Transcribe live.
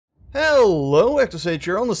Hello, ActiveSage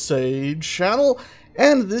here on the Sage channel,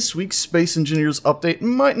 and this week's Space Engineers update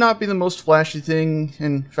might not be the most flashy thing.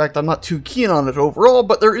 In fact, I'm not too keen on it overall,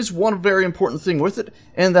 but there is one very important thing with it,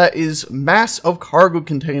 and that is mass of cargo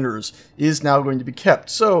containers is now going to be kept.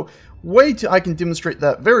 So, I can demonstrate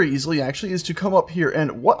that very easily actually is to come up here,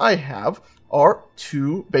 and what I have are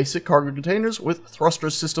two basic cargo containers with thruster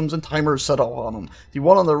systems and timers set up on them. The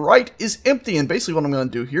one on the right is empty, and basically what I'm going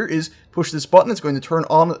to do here is push this button. It's going to turn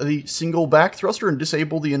on the single back thruster and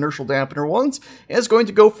disable the inertial dampener ones, and it's going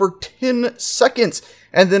to go for 10 seconds,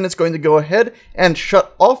 and then it's going to go ahead and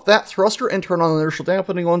shut off that thruster and turn on the inertial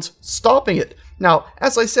dampening ones, stopping it. Now,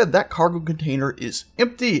 as I said, that cargo container is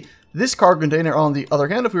empty. This cargo container, on the other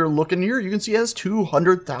hand, if we were looking here, you can see it has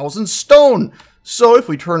 200,000 stone. So if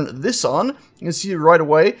we turn this on, you can see right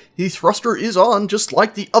away, the thruster is on just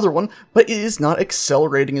like the other one, but it is not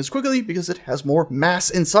accelerating as quickly because it has more mass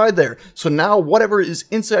inside there. So now whatever is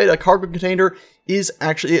inside a cargo container is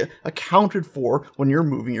actually accounted for when you're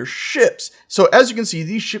moving your ships. So as you can see,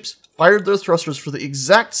 these ships fired their thrusters for the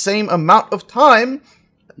exact same amount of time,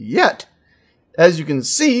 yet, as you can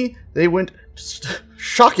see, they went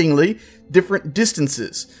shockingly different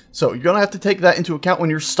distances. So you're going to have to take that into account when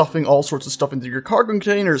you're stuffing all sorts of stuff into your cargo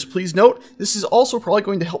containers. Please note, this is also probably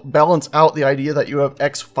going to help balance out the idea that you have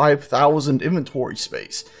X 5,000 inventory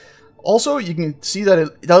space. Also, you can see that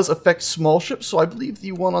it does affect small ships, so I believe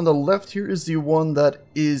the one on the left here is the one that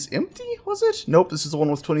is empty, was it? Nope, this is the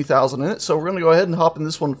one with 20,000 in it, so we're going to go ahead and hop in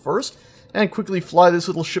this one first and quickly fly this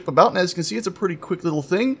little ship about, and as you can see, it's a pretty quick little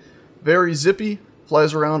thing, very zippy,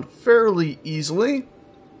 flies around fairly easily,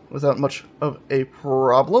 without much of a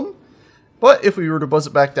problem. But if we were to buzz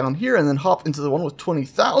it back down here and then hop into the one with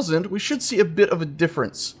 20,000, we should see a bit of a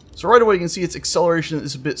difference. So right away you can see its acceleration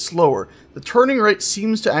is a bit slower. The turning rate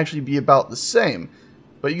seems to actually be about the same.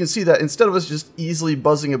 But you can see that instead of us just easily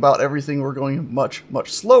buzzing about everything, we're going much,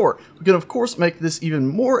 much slower. We can of course make this even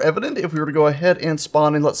more evident if we were to go ahead and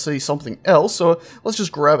spawn in, let's say, something else. So let's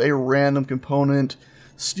just grab a random component,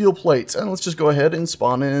 steel plates, and let's just go ahead and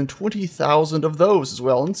spawn in 20,000 of those as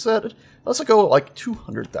well. Instead, let's go like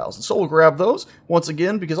 200,000. So we'll grab those. Once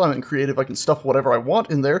again, because I'm in creative, I can stuff whatever I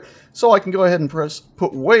want in there. So I can go ahead and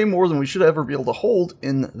put way more than we should ever be able to hold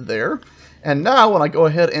in there. And now when I go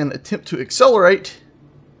ahead and attempt to accelerate,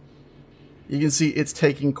 you can see it's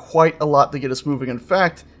taking quite a lot to get us moving. In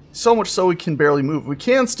fact, so much so we can barely move. We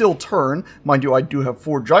can still turn. Mind you, I do have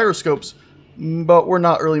 4 gyroscopes, but we're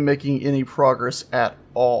not really making any progress at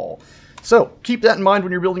all. So keep that in mind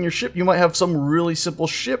when you're building your ship. You might have some really simple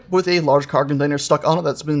ship with a large cargo container stuck on it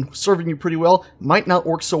that's been serving you pretty well. Might not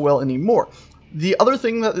work so well anymore. The other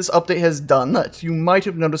thing that this update has done that you might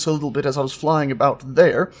have noticed a little bit as I was flying about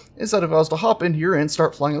there is that if I was to hop in here and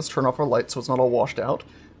start flying, let's turn off our lights so it's not all washed out.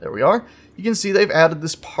 There we are. You can see they've added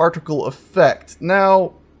this particle effect.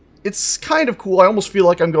 Now, it's kind of cool. I almost feel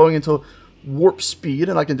like I'm going into warp speed,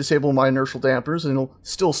 and I can disable my inertial dampers and it'll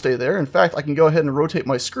still stay there. In fact, I can go ahead and rotate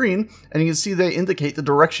my screen and you can see they indicate the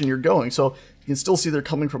direction you're going, so you can still see they're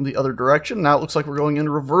coming from the other direction. Now it looks like we're going into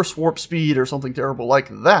reverse warp speed or something terrible like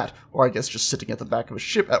that, or I guess just sitting at the back of a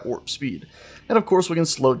ship at warp speed. And of course we can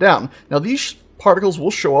slow down. Now these particles will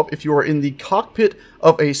show up if you are in the cockpit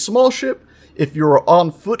of a small ship, if you're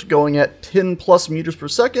on foot going at 10 plus meters per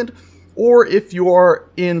second, or if you are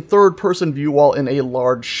in third-person view while in a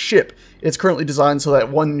large ship. It's currently designed so that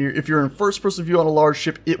if you're in first-person view on a large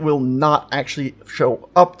ship, it will not actually show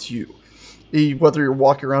up to you, whether you're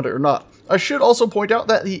walking around it or not. I should also point out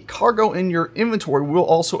that the cargo in your inventory will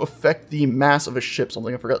also affect the mass of a ship,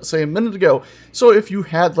 something I forgot to say a minute ago. So if you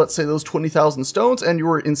had, let's say, those 20,000 stones and you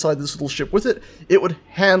were inside this little ship with it, it would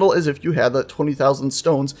handle as if you had that 20,000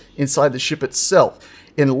 stones inside the ship itself.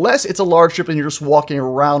 Unless it's a large ship and you're just walking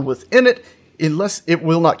around within it, unless it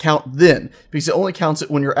will not count then, because it only counts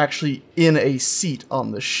it when you're actually in a seat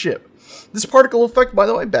on the ship. This particle effect, by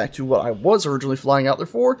the way, back to what I was originally flying out there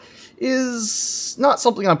for, is not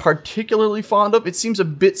something I'm particularly fond of. It seems a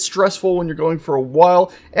bit stressful when you're going for a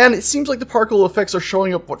while, and it seems like the particle effects are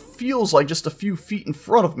showing up what feels like just a few feet in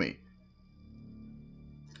front of me.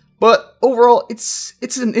 But overall,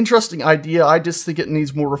 it's an interesting idea. I just think it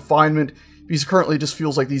needs more refinement, because currently it just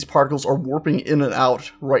feels like these particles are warping in and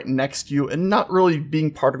out right next to you and not really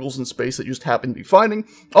being particles in space that you just happen to be finding.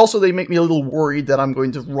 Also, they make me a little worried that I'm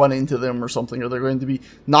going to run into them or something, or they're going to be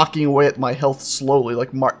knocking away at my health slowly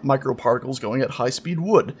like microparticles going at high speed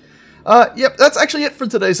would. Yep, that's actually it for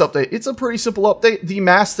today's update. It's a pretty simple update. The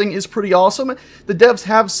mass thing is pretty awesome. The devs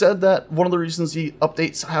have said that one of the reasons the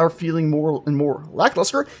updates are feeling more and more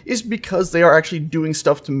lackluster is because they are actually doing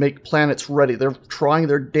stuff to make planets ready. They're trying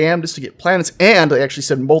their damnedest to get planets, and they actually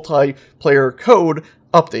said multiplayer code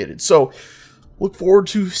updated. So look forward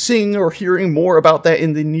to seeing or hearing more about that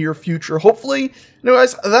in the near future, hopefully.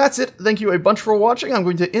 Anyways, that's it. Thank you a bunch for watching. I'm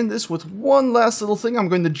going to end this with one last little thing. I'm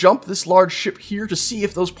going to jump this large ship here to see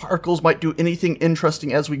if those particles might do anything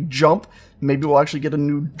interesting as we jump. Maybe we'll actually get a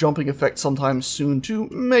new jumping effect sometime soon too.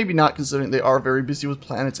 Maybe not, considering they are very busy with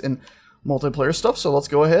planets and multiplayer stuff. So let's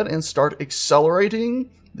go ahead and start accelerating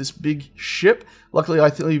this big ship. Luckily, I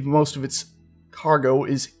believe most of its cargo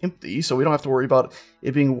is empty, so we don't have to worry about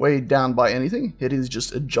it being weighed down by anything. It is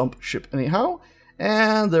just a jump ship anyhow.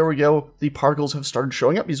 And there we go. The particles have started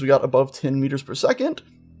showing up because we got above 10 meters per second.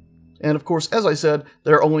 And of course, as I said,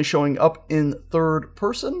 they're only showing up in third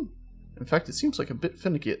person. In fact, it seems like a bit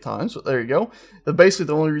finicky at times, but there you go. Basically,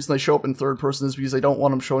 the only reason they show up in third person is because they don't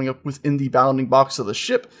want them showing up within the bounding box of the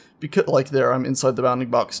ship. Because, like there, I'm inside the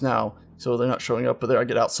bounding box now. So they're not showing up, but there I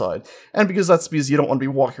get outside. And because you don't want to be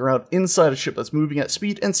walking around inside a ship that's moving at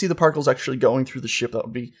speed and see the particles actually going through the ship. That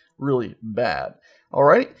would be really bad.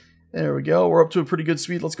 Alright, there we go. We're up to a pretty good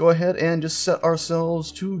speed. Let's go ahead and just set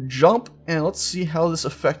ourselves to jump. And let's see how this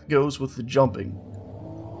effect goes with the jumping.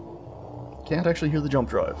 Can't actually hear the jump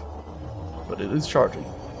drive, but it is charging.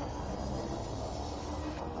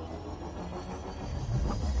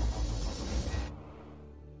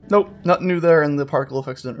 Nope, nothing new there, and the particle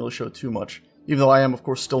effects didn't really show too much, even though I am, of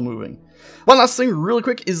course, still moving. One last thing really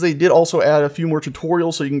quick is they did also add a few more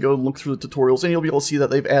tutorials, so you can go and look through the tutorials, and you'll be able to see that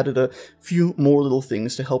they've added a few more little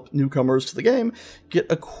things to help newcomers to the game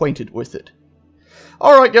get acquainted with it.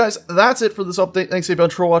 Alright guys, that's it for this update. Thanks a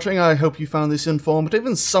bunch for watching. I hope you found this informative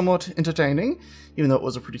and somewhat entertaining, even though it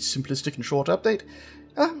was a pretty simplistic and short update.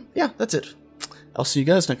 Yeah, that's it. I'll see you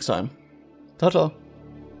guys next time. Ta-ta.